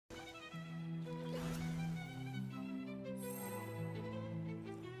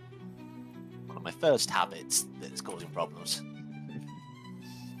of my first habits that's causing problems.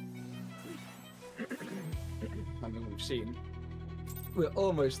 I mean, we've seen. We're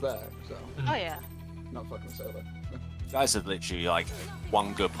almost there, so. Oh yeah. Not fucking sober. You guys are literally like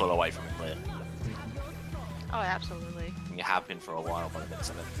one good pull away from a clear. Oh, absolutely. And you have been for a while by the looks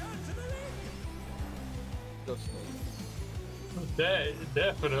of it.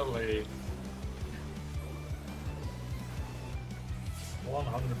 Definitely.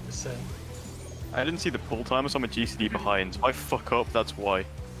 100%. I didn't see the pull timer, so I'm a GCD behind. So I fuck up, that's why.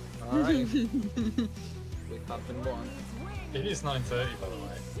 Alright. We have been won. It is 9:30, by the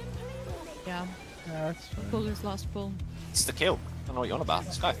way. Yeah. Yeah, that's fine. Pull his last pull. It's the kill. I don't know what you're on about.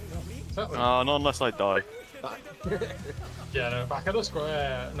 Let's go. Exactly. Not unless I die. Yeah, no, back at the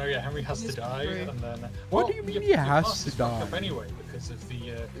square. No, yeah, Henry has to die, and then. What do you mean he has to die? Up anyway, because of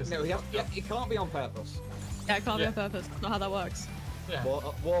the. No, he can't be on purpose. Yeah, it can't be on purpose. Not how that works. Yeah.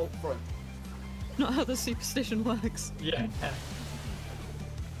 Wall front. Not how the superstition works. Yeah.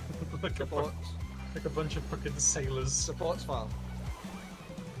 like a bunch of fucking sailors. Supports file.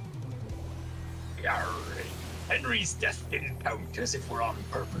 Yarr. Henry's death didn't count as if we're on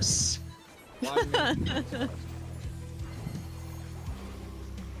purpose. Why me? Let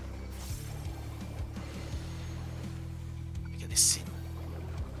me get this in.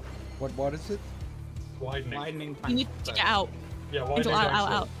 What is it? Widening. You need to get out. Yeah, widening.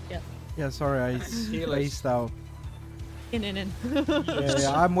 Out. Yeah. Yeah, sorry, I spaced out. In. Yeah,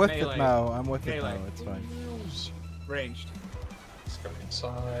 I'm with Melee. it now. I'm with it Melee. now. It's fine. Ranged. Let's go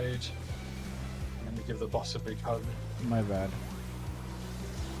inside. And we give the boss a big hug. My bad.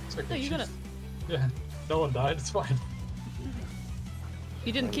 It's okay, No, you got it. Yeah, no one died, it's fine.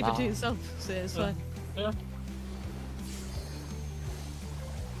 You didn't keep it to yourself, so it's fine. Yeah.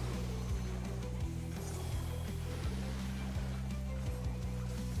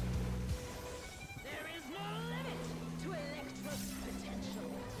 There is no limit to Electro's potential.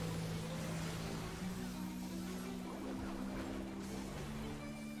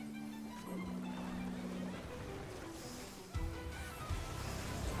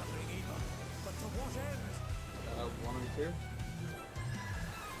 One and two.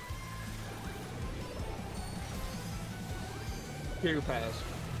 Two pairs.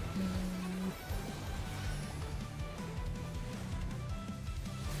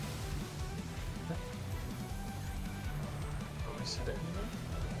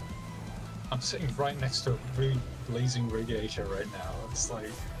 I'm sitting right next to a really blazing radiator right now. It's like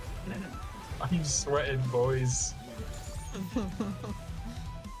I'm sweating, boys.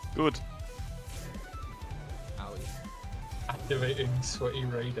 Good. Owie. Activating sweaty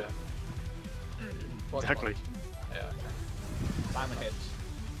raider. Exactly. Yeah. Diamond hits.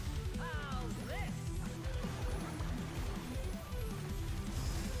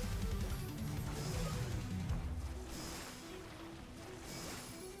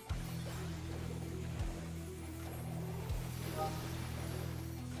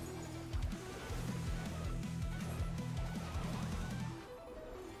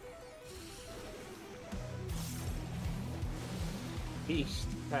 East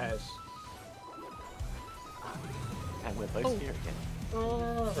pairs. And we're both here again.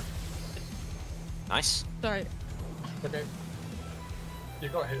 Oh. Nice. Sorry, Okay. You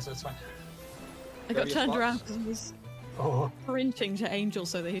got here, so it's fine. I got Various turned spots. around because I was Oh. sprinting to Angel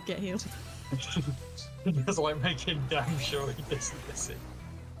so that he'd get healed. Just like making damn sure he doesn't miss it.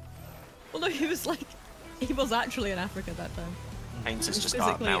 Well, no, he was actually in Africa that time. Painters just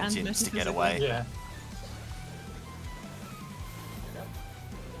got Physically and mountains to get metaphysically. away. Yeah.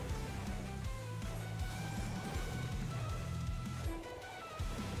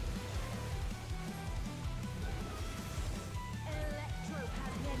 Electro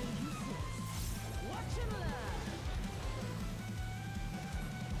has many uses. Watch and learn.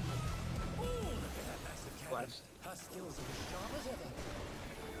 West. Her skills are as sharp as ever.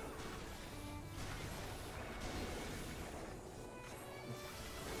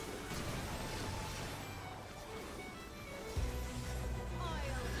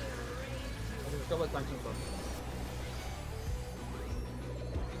 Go with tanks in front.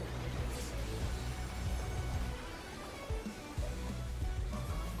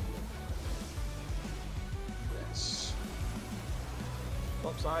 Yes.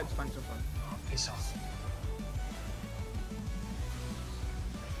 Top sides, tanks in front. Oh, piss off.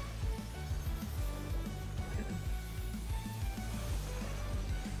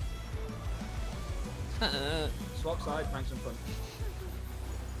 Swap side, tanks in front.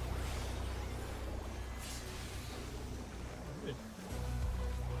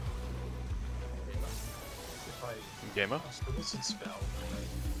 If I Gamer. cast the wizard spell.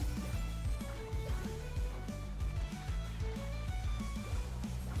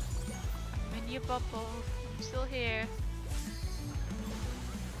 bubble. I'm still here.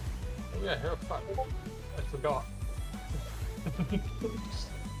 Oh yeah, here, fuck. I forgot.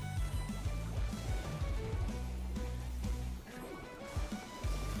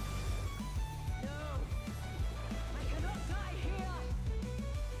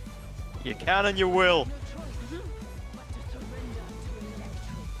 You can and you will.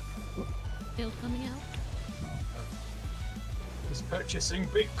 Build coming out. He's purchasing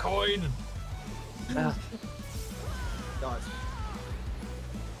Bitcoin. Guys,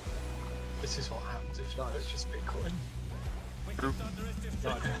 This is what happens if you purchase Bitcoin. True.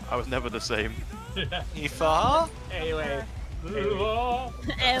 I was never the same. Yeah. Ifa, anyway.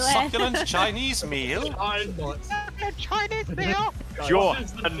 succulent Chinese meal. Chinese meal. Sure,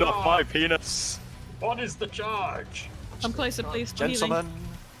 and not my penis. What is the charge? Come closer, please. for healing. Gentlemen,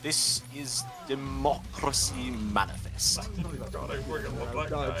 this is Democracy Manifest. Oh God, I freaking love that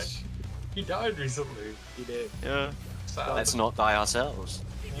guy. Dodge. He died recently. He did. Yeah. Sad. Let's not die ourselves.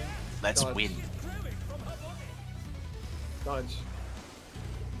 Let's Dodge. win. Dodge.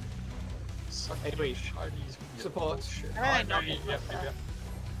 Suck Anyway, Chinese meal. support. Shit. Alright, Yep, yep.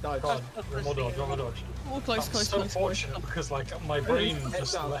 Dodge. God, one more dodge, one more dodge. All close, That was close, so close, close. fortunate because like my brain Heads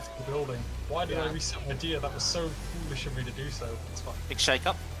just up. left the building. Why did I Yeah. reset my gear? That was so foolish of me to do so. It's fine. Big shake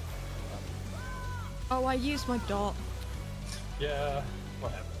up. Oh, I used my dot. Yeah,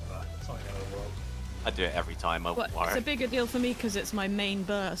 whatever. It's not the end of the world. I do it every time. I But it's worry. a bigger deal for me because it's my main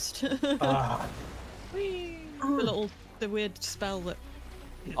burst. Ah, The weird spell that.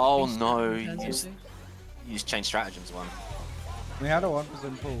 Oh Beast no, turns use into. change stratagems one. We had a 1%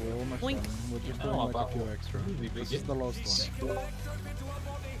 pull, we're almost Boink. done. We're just doing Oh, like a about few extra. really big This is the last one.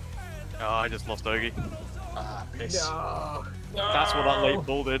 Oh, I just lost Ogie. ah, piss. No. That's what that late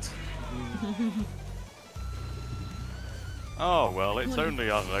bull did. Oh well, it's only,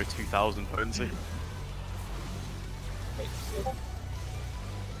 I don't know, 2,000 potency.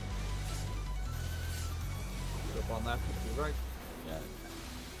 Up on that. You're right. Yeah.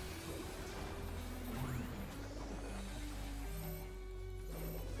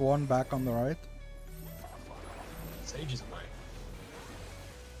 One back on the right. It's ages away.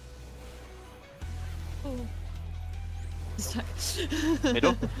 Oh. It's like-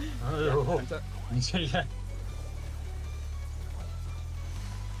 Middle. Oh, yeah.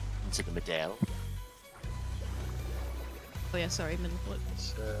 Into the middle. Oh yeah, sorry, middle foot.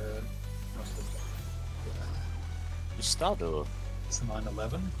 It's, You start or it's the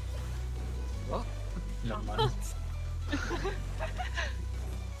 911. What? Never mind.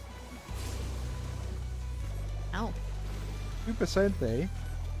 2%, eh?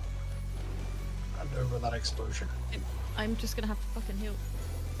 And over that explosion. I'm just gonna have to fucking heal.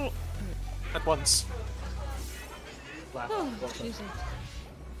 at once. Left. Oh, Bottom. Jesus.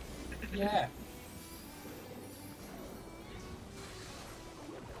 Yeah.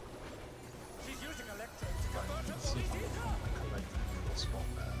 Let's see if I can collect this one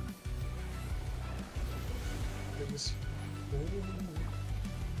there. Please.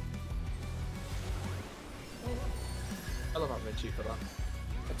 I love having Richie for that.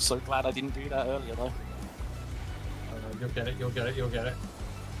 I'm so glad I didn't do that earlier though. You'll get it, you'll get it, you'll get it.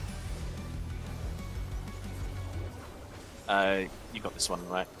 You got this one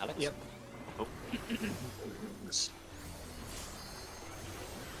right, Alex? Yep. Cool.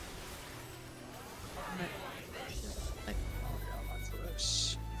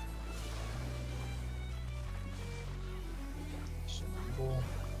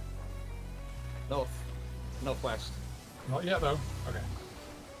 North. Northwest. Not yet though. Okay.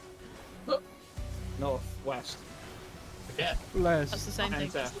 Northwest. Again. That's Bless. the same thing.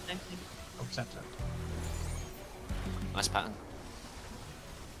 Enter. That's the same thing. Oh, center. Nice pattern.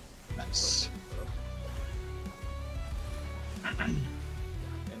 Nice.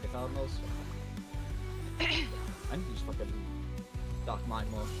 In the Cardinals. I need to just fucking Dark Mind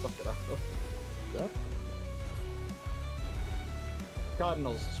more. Fuck it up. Yep.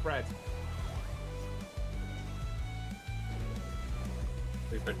 Cardinals, spread.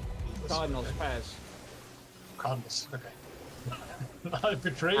 We've been Cardinals, pairs. Cardinals. Okay. I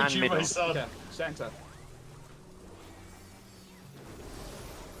betrayed And you, my middle. son. Okay, center.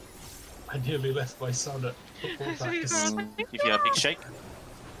 I nearly left my son at football practice. Give you a big shake.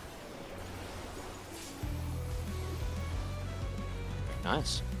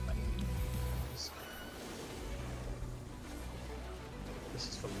 Nice. This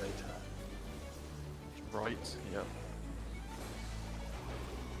is for later. Right, yep.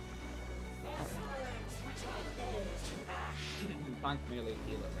 Bank melee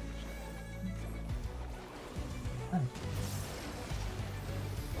healer range.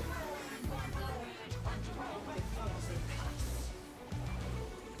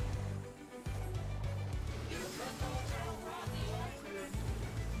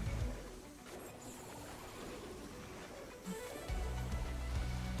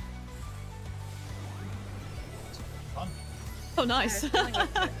 Oh, nice.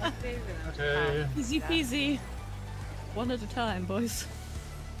 Okay. Easy peasy. One at a time, boys.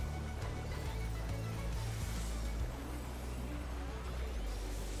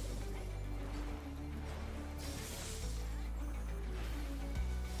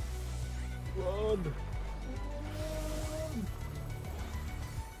 Run.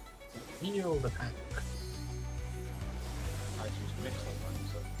 Heal the pack. I just missed that one,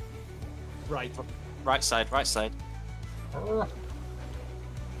 so. Right. Right side, right side.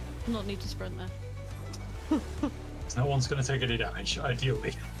 Not need to sprint there. No one's gonna take any damage,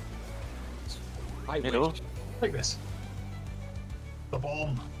 ideally. I Middle. wish. Like this. The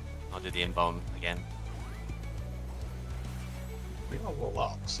bomb. I'll do the in-bomb again. We all roll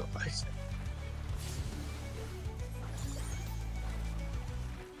up, so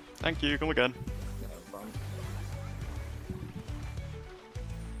Thank you, come again. No problem.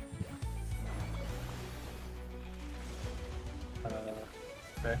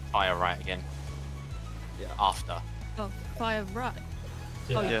 okay. Fire right again. Yeah. After. Oh, fire right.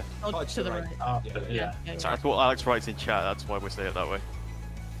 Yeah. Oh, Yeah. Oh, Oh, to the right. After, yeah. Yeah, So that's what Alex writes in chat, that's why we say it that way.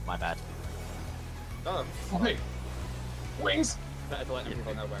 My bad. Oh, Oh, hey. Wings. better to let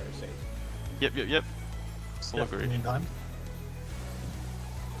people know where it's safe. Yep. All Yep, agree. meantime.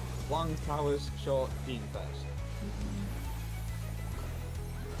 Long towers, short, deep first.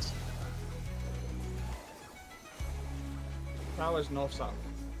 Towers north south.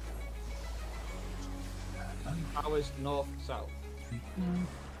 Towers north south.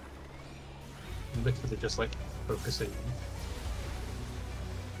 Literally just like focusing.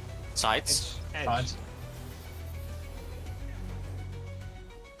 Sides. Edge. Sides.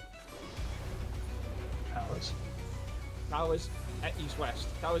 Towers. Towers east west.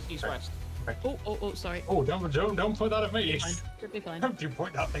 Towers east Okay. west. Oh, sorry. Oh, don't point that at me. Fine. Should be fine. Don't you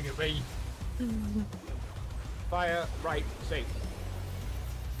point that thing at me. Fire right safe.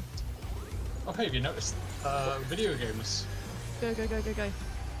 Oh, hey, have you noticed video games? Go.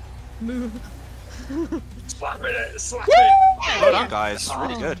 Move. Slap it! Slap it! Well done, guys.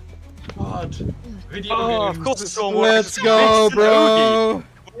 Really good. God. Video Oh, games. of course it's all Let's go, bro!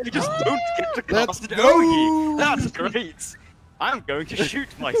 We just don't get to Let's cast an go! Ogi. That's great. I'm going to shoot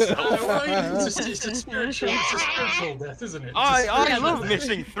myself. Right, it's a spiritual death, isn't it? It's a I spiritual love death.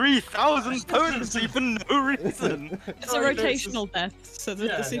 missing 3,000 potency for no reason. It's a rotational death, so the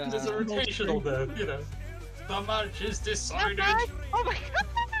Yeah, sequence it's a is rotational death, you know. The match is decided. Oh my god!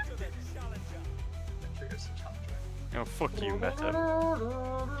 Triggers the challenge. Oh, fuck you, Meta.